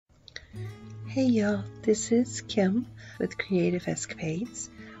Hey y'all, this is Kim with Creative Escapades.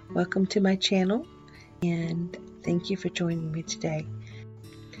 Welcome to my channel and thank you for joining me today.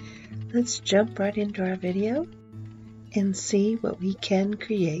 Let's jump right into our video and see what we can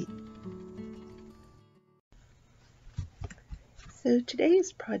create. So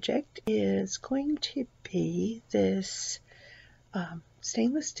today's project is going to be this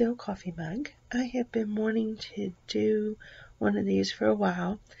stainless steel coffee mug. I have been wanting to do one of these for a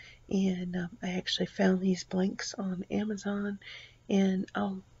while, and I actually found these blanks on Amazon, and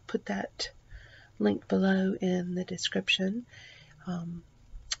I'll put that link below in the description.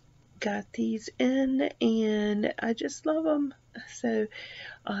 Got these in and I just love them. So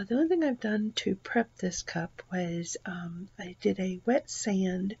the only thing I've done to prep this cup was I did a wet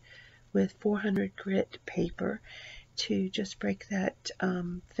sand with 400 grit paper to just break that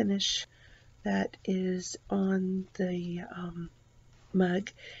finish that is on the mug,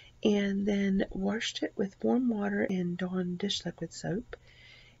 and then washed it with warm water and Dawn dish liquid soap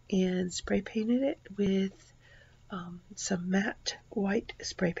and spray painted it with some matte white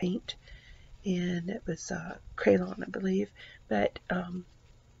spray paint, and it was Crayon, I believe, but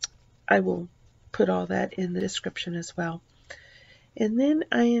I will put all that in the description as well. And then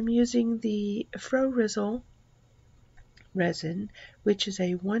I am using the Faux Rizzle resin, which is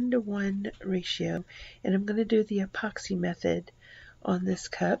a 1:1 ratio, and I'm going to do the epoxy method on this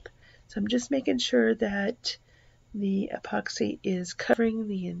cup. So I'm just making sure that the epoxy is covering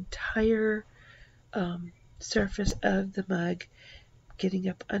the entire surface of the mug, getting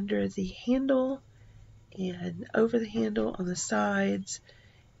up under the handle and over the handle, on the sides,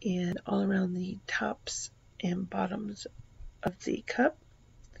 and all around the tops and bottoms of the cup.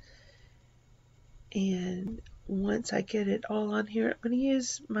 And once I get it all on here, I'm going to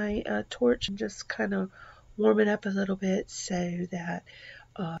use my torch and just kind of warm it up a little bit so that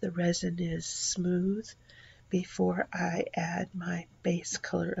the resin is smooth before I add my base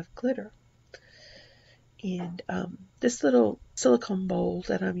color of glitter. And this little silicone bowl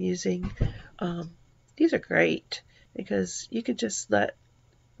that I'm using, these are great because you could just let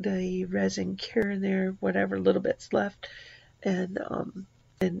the resin cure in there, whatever little bit's left, and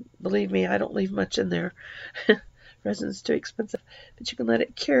believe me, I don't leave much in there. Resin's too expensive, but you can let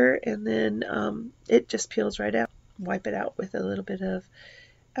it cure, and then it just peels right out. Wipe it out with a little bit of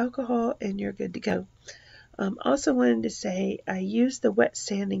alcohol and you're good to go. Also wanted to say I use the wet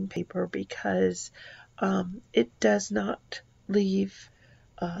sanding paper because it does not leave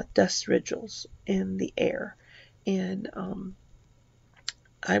dust residuals in the air, and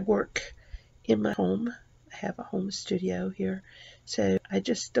I work in my home. I have a home studio here, so I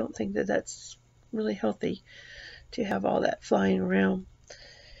just don't think that that's really healthy to have all that flying around.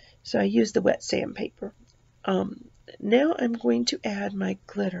 So I use the wet sandpaper. Now I'm going to add my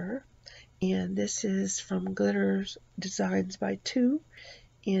glitter, and this is from Glitters Designs by 2,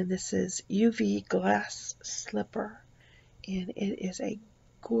 and this is UV Glass Slipper, and it is a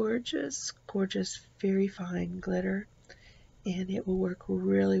gorgeous, gorgeous, very fine glitter, and it will work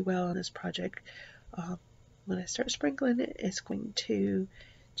really well on this project. When I start sprinkling it, it's going to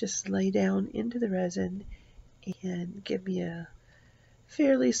just lay down into the resin and give me a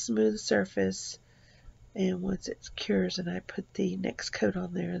fairly smooth surface. And once it cures and I put the next coat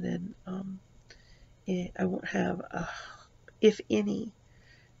on there, then I won't have, if any,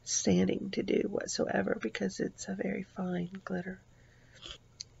 sanding to do whatsoever because it's a very fine glitter.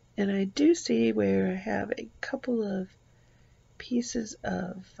 And I do see where I have a couple of pieces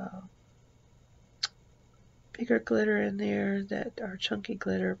of bigger glitter in there that are chunky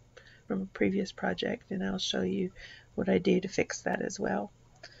glitter from a previous project, and I'll show you what I do to fix that as well.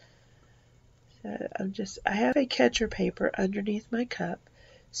 So I have a catcher paper underneath my cup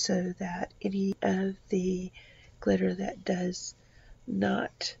so that any of the glitter that does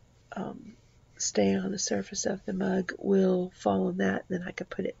not stay on the surface of the mug will fall on that. Then I could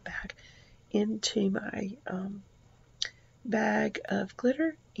put it back into my bag of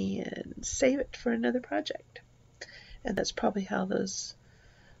glitter and save it for another project. And that's probably how those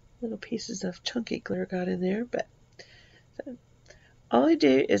little pieces of chunky glitter got in there. But so, all I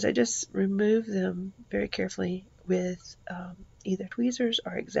do is I just remove them very carefully with either tweezers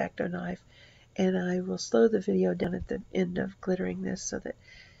or X-Acto knife, and I will slow the video down at the end of glittering this so that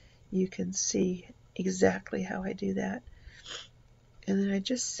you can see exactly how I do that. And then I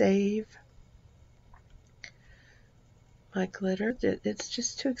just save my glitter. It's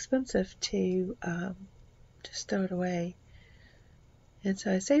just too expensive to just throw it away. And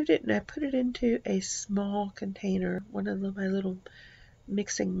so I saved it and I put it into a small container, one of my little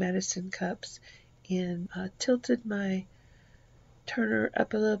mixing medicine cups, and tilted my turner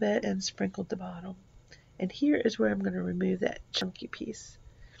up a little bit and sprinkled the bottom. And here is where I'm going to remove that chunky piece.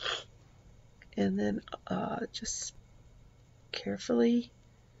 And then just carefully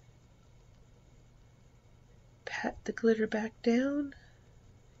pat the glitter back down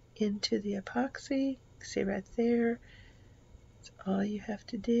into the epoxy. See right there, that's all you have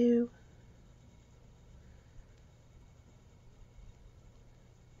to do.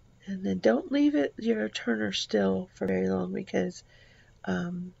 And then don't leave your turner still for very long, because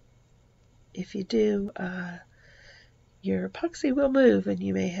if you do, your epoxy will move and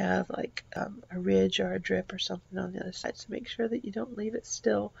you may have like a ridge or a drip or something on the other side. So make sure that you don't leave it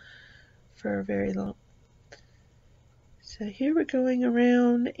still for very long. So here we're going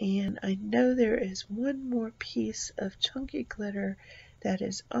around, and I know there is one more piece of chunky glitter that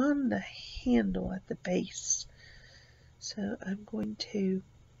is on the handle at the base. So I'm going to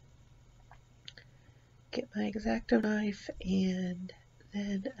get my X-Acto knife, and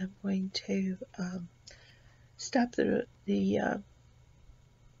then I'm going to stop the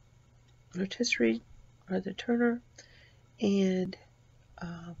rotisserie or the turner and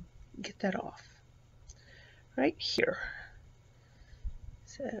get that off right here.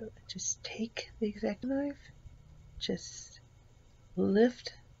 So just take the X-Acto knife, just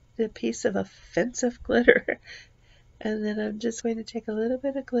lift the piece of offensive glitter, and then I'm just going to take a little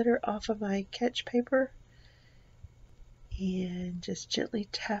bit of glitter off of my catch paper and just gently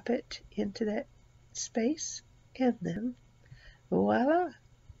tap it into that space, and then voila,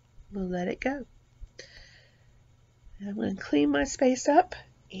 we'll let it go. I'm going to clean my space up,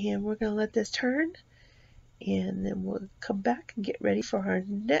 and we're going to let this turn, and then we'll come back and get ready for our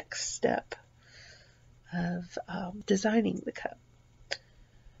next step of designing the cup.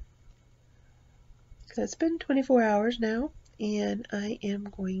 So it's been 24 hours now, and I am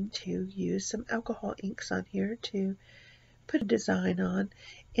going to use some alcohol inks on here to put a design on.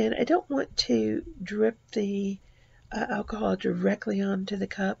 And I don't want to drip the alcohol directly onto the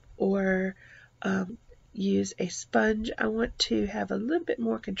cup or use a sponge. I want to have a little bit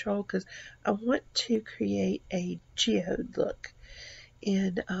more control because I want to create a geode look.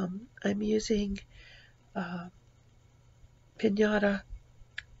 And I'm using Pinata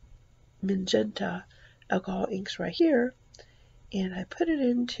Magenta alcohol inks right here, and I put it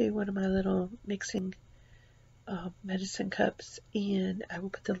into one of my little mixing medicine cups, and I will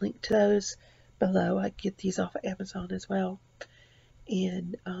put the link to those below. I get these off of Amazon as well.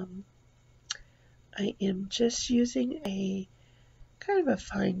 And I am just using a kind of a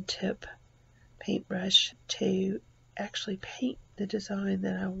fine tip paintbrush to actually paint the design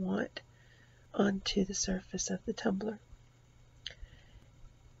that I want onto the surface of the tumbler.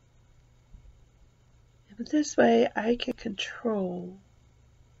 And this way I can control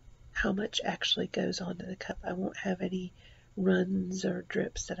how much actually goes onto the cup. I won't have any runs or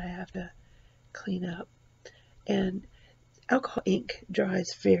drips that I have to clean up. And alcohol ink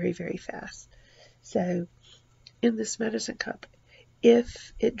dries very, very fast. So in this medicine cup,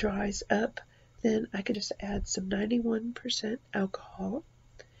 if it dries up, then I can just add some 91% alcohol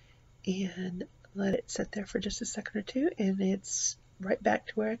and let it sit there for just a second or two, and it's right back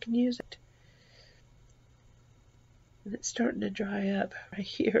to where I can use it. And it's starting to dry up right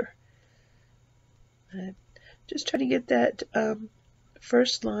here. I'm just trying to get that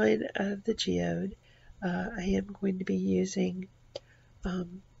first line of the geode. I am going to be using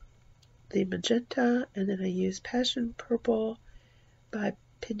the magenta, and then I use passion purple by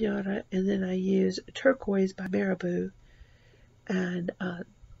Pinata, and then I use turquoise by Marabu. And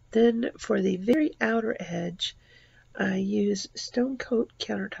then for the very outer edge, I use Stone Coat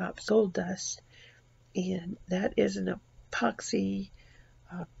Countertop's Gold Dust, and that is an epoxy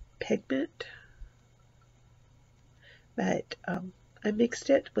pigment. But I mixed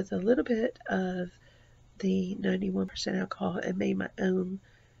it with a little bit of the 91% alcohol and made my own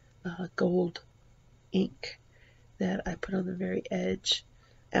gold ink that I put on the very edge,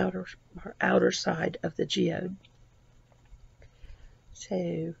 outer side of the geode. So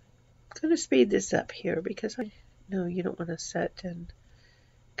I'm going to speed this up here because I know you don't want to set, and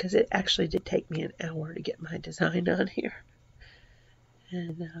because it actually did take me an hour to get my design on here,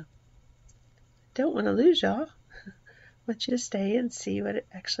 and don't want to lose y'all. I want you to stay and see what it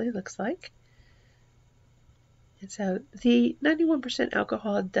actually looks like. And so the 91%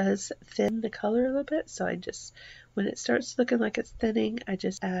 alcohol does thin the color a little bit, so I just, when it starts looking like it's thinning, I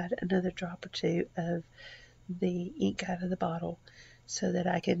just add another drop or two of the ink out of the bottle so that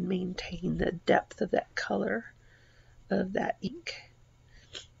I can maintain the depth of that color of that ink.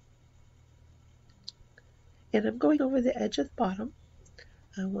 And I'm going over the edge of the bottom.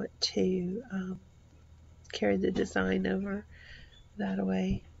 I want to carry the design over that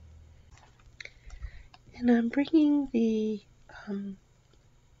away. And I'm bringing the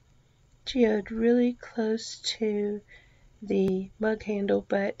geode really close to the mug handle,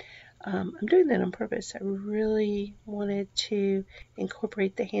 but I'm doing that on purpose. I really wanted to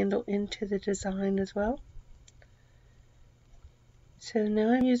incorporate the handle into the design as well. So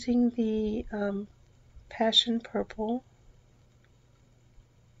now I'm using the Passion Purple,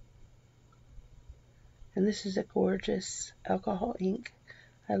 and this is a gorgeous alcohol ink.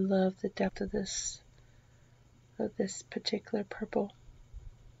 I love the depth of this particular purple.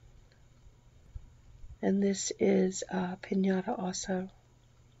 And this is Pinata also.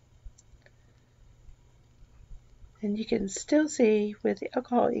 And you can still see with the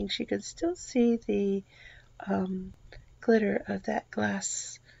alcohol inks, you can still see the glitter of that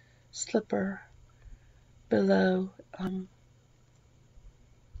glass slipper below. I think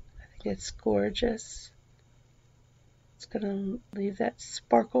it's gorgeous. It's going to leave that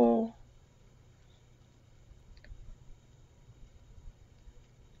sparkle.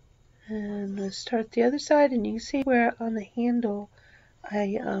 And we'll start the other side, and you can see where on the handle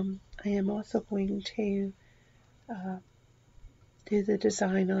I am also going to do the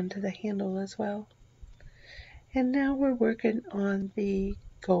design onto the handle as well. And now we're working on the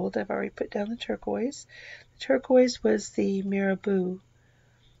gold. I've already put down the turquoise. The turquoise was the Marabu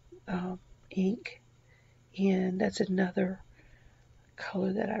ink, and that's another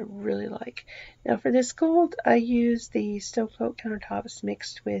color that I really like. Now for this gold, I use the Stone Coat Countertops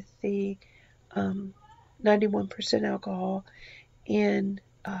mixed with the 91% alcohol, and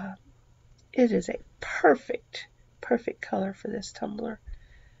it is a perfect color for this tumbler.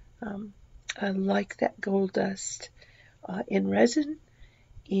 I like that gold dust in resin,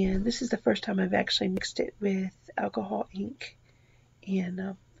 and this is the first time I've actually mixed it with alcohol ink, and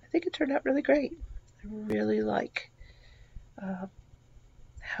I think it turned out really great. I really like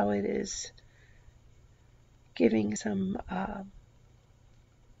how it is giving some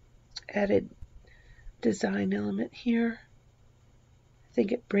added design element here. I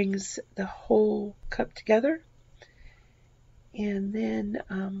think it brings the whole cup together. And then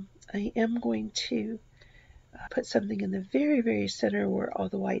I am going to put something in the very center where all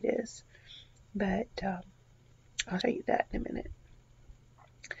the white is, but I'll show you that in a minute.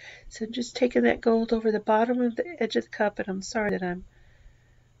 So just taking that gold over the bottom of the edge of the cup, and I'm sorry that I'm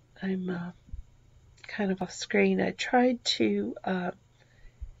kind of off screen. I tried to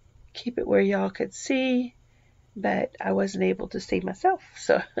keep it where y'all could see, but I wasn't able to see myself,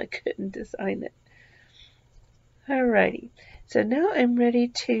 so I couldn't design it. Alrighty, so now I'm ready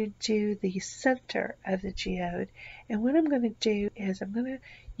to do the center of the geode, and what I'm going to do is I'm going to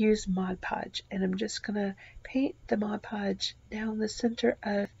use Mod Podge, and I'm just going to paint the Mod Podge down the center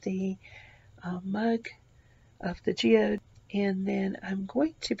of the mug of the geode, and then I'm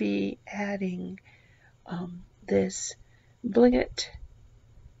going to be adding this Bling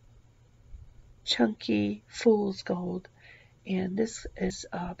chunky fool's gold, and this is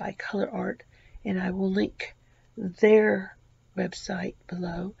by ColourArte, and I will link their website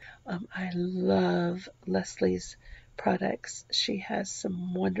below. I love Leslie's products. She has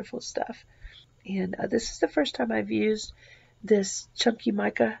some wonderful stuff, and this is the first time I've used this chunky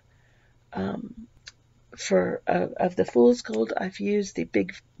mica for of the fool's gold. I've used the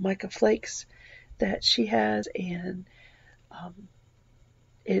big mica flakes that she has, and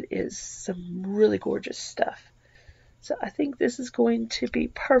it is some really gorgeous stuff. So I think this is going to be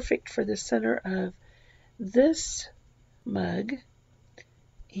perfect for the center of this mug,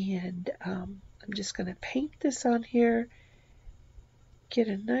 and I'm just going to paint this on here, get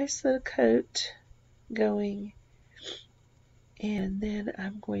a nice little coat going, and then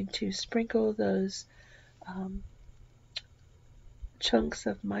I'm going to sprinkle those chunks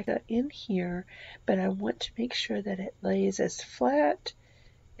of mica in here, but I want to make sure that it lays as flat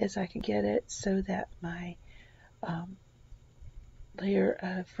as I can get it so that my layer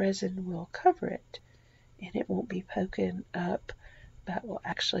of resin will cover it, and it won't be poking up, but will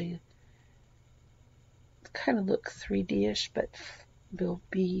actually kind of look 3D-ish, but will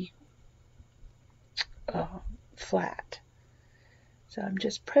be flat. So I'm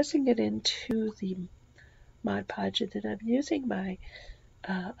just pressing it into the Mod Podge, and then I'm using my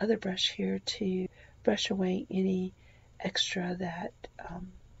other brush here to brush away any extra that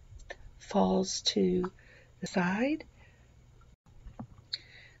falls to the side.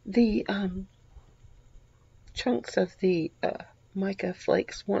 The chunks of the mica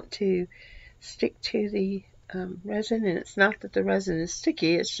flakes want to stick to the resin, and it's not that the resin is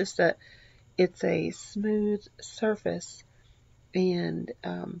sticky, it's just that it's a smooth surface, and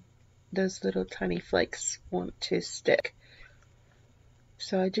those little tiny flakes want to stick.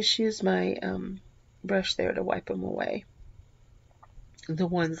 So I just use my brush there to wipe them away, the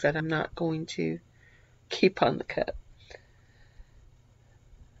ones that I'm not going to keep on the cup.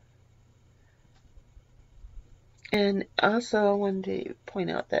 And also I wanted to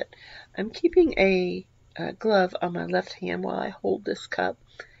point out that I'm keeping a glove on my left hand while I hold this cup,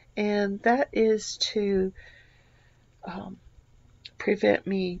 and that is to prevent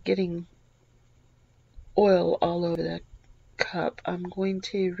me getting oil all over the cup. I'm going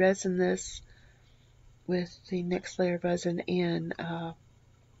to resin this with the next layer of resin, and I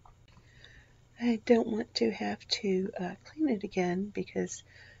don't want to have to clean it again because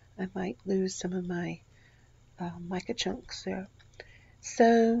I might lose some of my mica chunks there.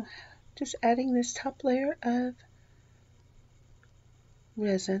 So just adding this top layer of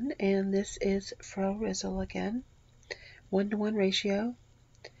resin, and this is Faux Rizzle again, 1:1 ratio,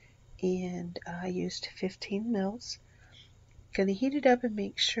 and I used 15 mils. Going to heat it up and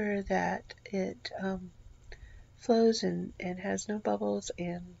make sure that it flows and has no bubbles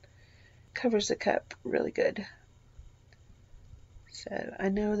and covers the cup really good. So I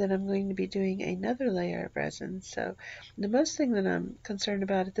know that I'm going to be doing another layer of resin, so the most thing that I'm concerned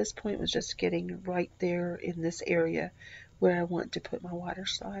about at this point was just getting right there in this area where I want to put my water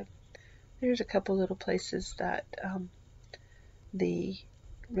slide. There's a couple little places that the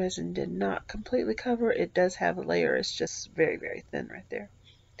resin did not completely cover. It does have a layer, it's just very, very thin right there.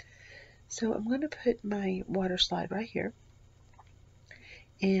 So I'm going to put my water slide right here,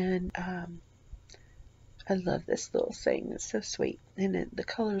 and I love this little thing. It's so sweet, and the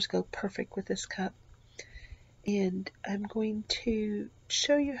colors go perfect with this cup. And I'm going to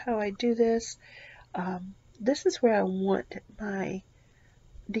show you how I do this. This is where I want my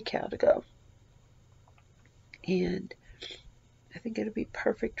decal to go, and I think it'll be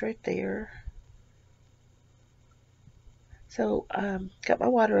perfect right there. So got my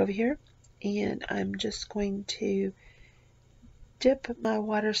water over here, and I'm just going to dip my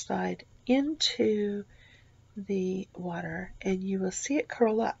water slide into the water, and you will see it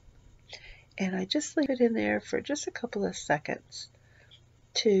curl up. And I just leave it in there for just a couple of seconds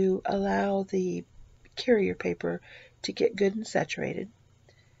to allow the carrier paper to get good and saturated.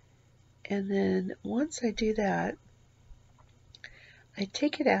 And then once I do that, I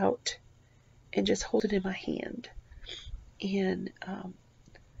take it out and just hold it in my hand. And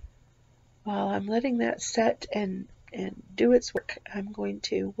while I'm letting that set and do its work, I'm going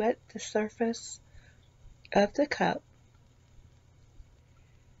to wet the surface of the cup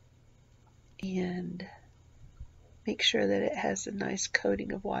and make sure that it has a nice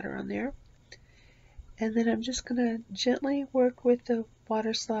coating of water on there. And then I'm just going to gently work with the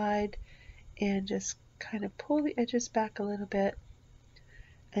water slide and just kind of pull the edges back a little bit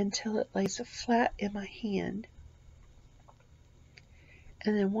until it lays flat in my hand.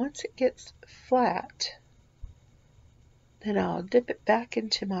 And then once it gets flat, then I'll dip it back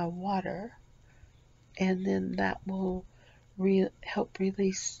into my water, and then that will help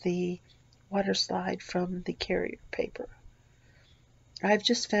release the water slide from the carrier paper. I've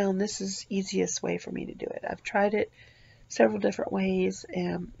just found this is the easiest way for me to do it. I've tried it several different ways,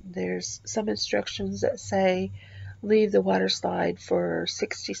 and there's some instructions that say leave the water slide for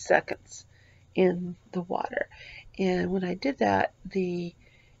 60 seconds in the water. And when I did that,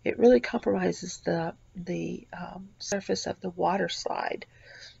 it really compromises the surface of the water slide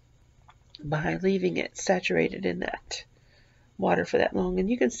by leaving it saturated in that water for that long. And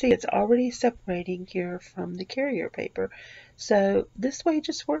you can see it's already separating here from the carrier paper. So this way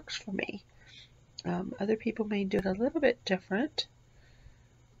just works for me. Other people may do it a little bit different,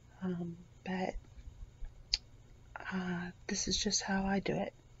 but this is just how I do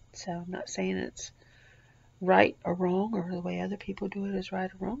it. So I'm not saying it's right or wrong, or the way other people do it is right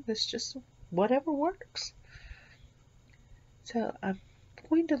or wrong. It's just whatever works. So I'm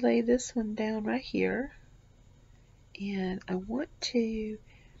going to lay this one down right here, and I want to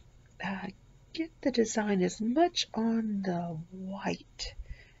get the design as much on the white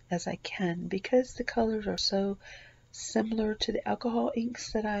as I can, because the colors are so similar to the alcohol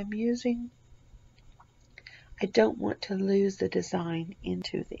inks that I'm using. I don't want to lose the design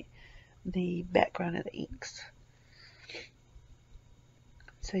into the background of the inks.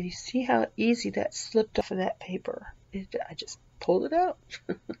 So you see how easy that slipped off of that paper. I just pulled it out.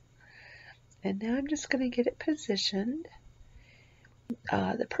 And now I'm just going to get it positioned.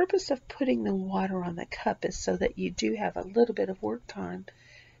 The purpose of putting the water on the cup is so that you do have a little bit of work time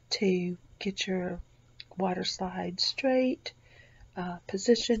to get your water slide straight,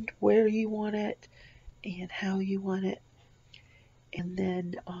 positioned where you want it and how you want it, and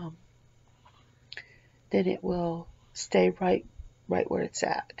then it will stay right right where it's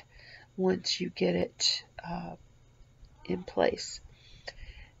at once you get it in place.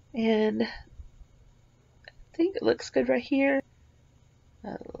 And I think it looks good right here.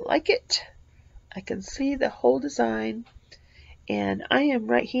 I like it. I can see the whole design, and I am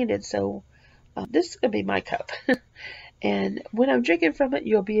right-handed, so this is going to be my cup. And when I'm drinking from it,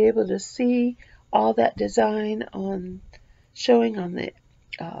 you'll be able to see all that design showing on the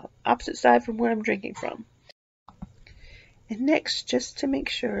opposite side from where I'm drinking from. And next, just to make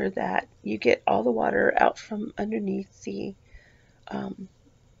sure that you get all the water out from underneath the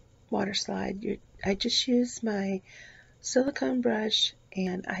water slide, I just use my silicone brush,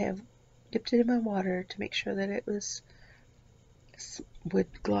 and I have dipped it in my water to make sure that it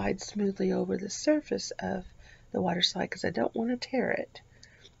would glide smoothly over the surface of the water slide, because I don't want to tear it.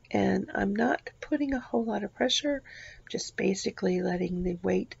 And I'm not putting a whole lot of pressure, just basically letting the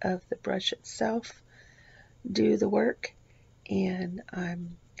weight of the brush itself do the work. And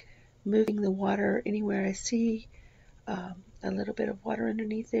I'm moving the water anywhere I see a little bit of water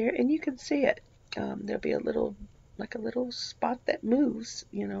underneath there, and you can see it. There'll be a little spot that moves,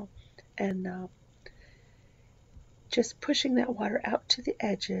 and just pushing that water out to the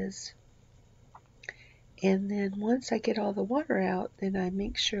edges. And then once I get all the water out, then I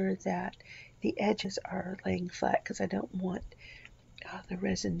make sure that the edges are laying flat, because I don't want the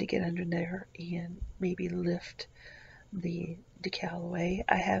resin to get under there and maybe lift the decal away.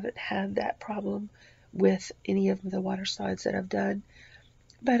 I haven't had that problem with any of the water slides that I've done,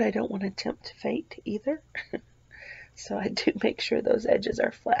 but I don't want to tempt fate either. So I do make sure those edges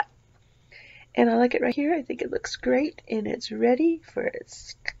are flat. And I like it right here. I think it looks great, and it's ready for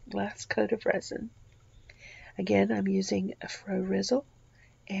its last coat of resin. Again, I'm using a Faux Rizzle,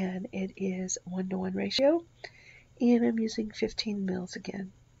 and it is 1:1 ratio, and I'm using 15 mils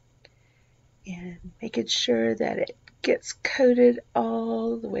again. And making sure that it gets coated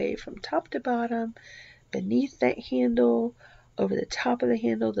all the way from top to bottom, beneath that handle, over the top of the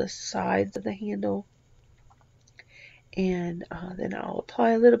handle, the sides of the handle. And then I'll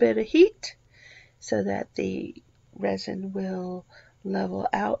apply a little bit of heat so that the resin will level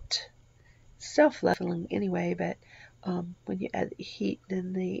out. Self-leveling anyway, but when you add the heat,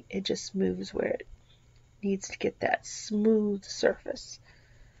 then it just moves where it needs to get that smooth surface.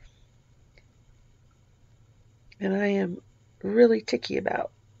 And I am really ticky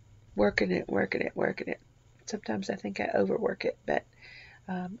about working it. Sometimes I think I overwork it, but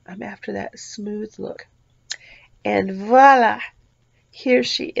I'm after that smooth look. And voila! Here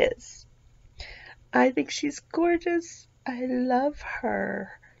she is. I think she's gorgeous. I love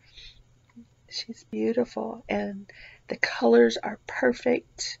her. She's beautiful, and the colors are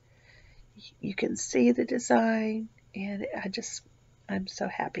perfect. You can see the design, and I'm so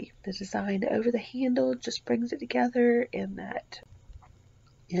happy. The design over the handle just brings it together in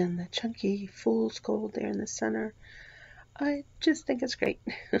the chunky fool's gold there in the center. I just think it's great.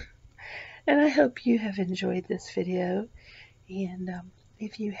 And I hope you have enjoyed this video. And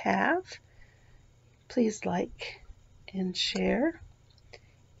if you have, please like and share.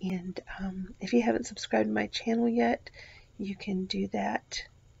 And if you haven't subscribed to my channel yet, you can do that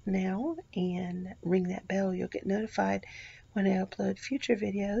now and ring that bell. You'll get notified when I upload future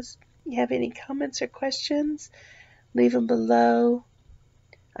videos. If you have any comments or questions, leave them below.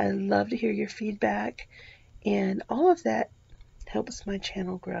 I love to hear your feedback, and all of that helps my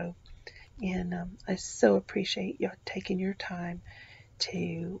channel grow. And I so appreciate you taking your time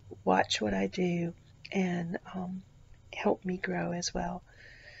to watch what I do and help me grow as well.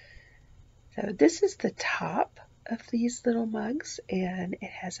 So this is the top of these little mugs, and it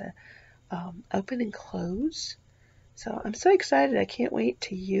has a open and close. So I'm so excited. I can't wait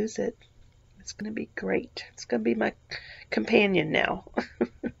to use it. It's going to be great. It's going to be my companion now.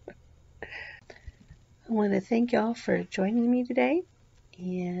 I want to thank y'all for joining me today,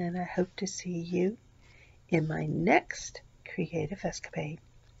 and I hope to see you in my next creative escapade.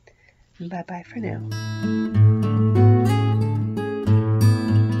 Bye-bye for now.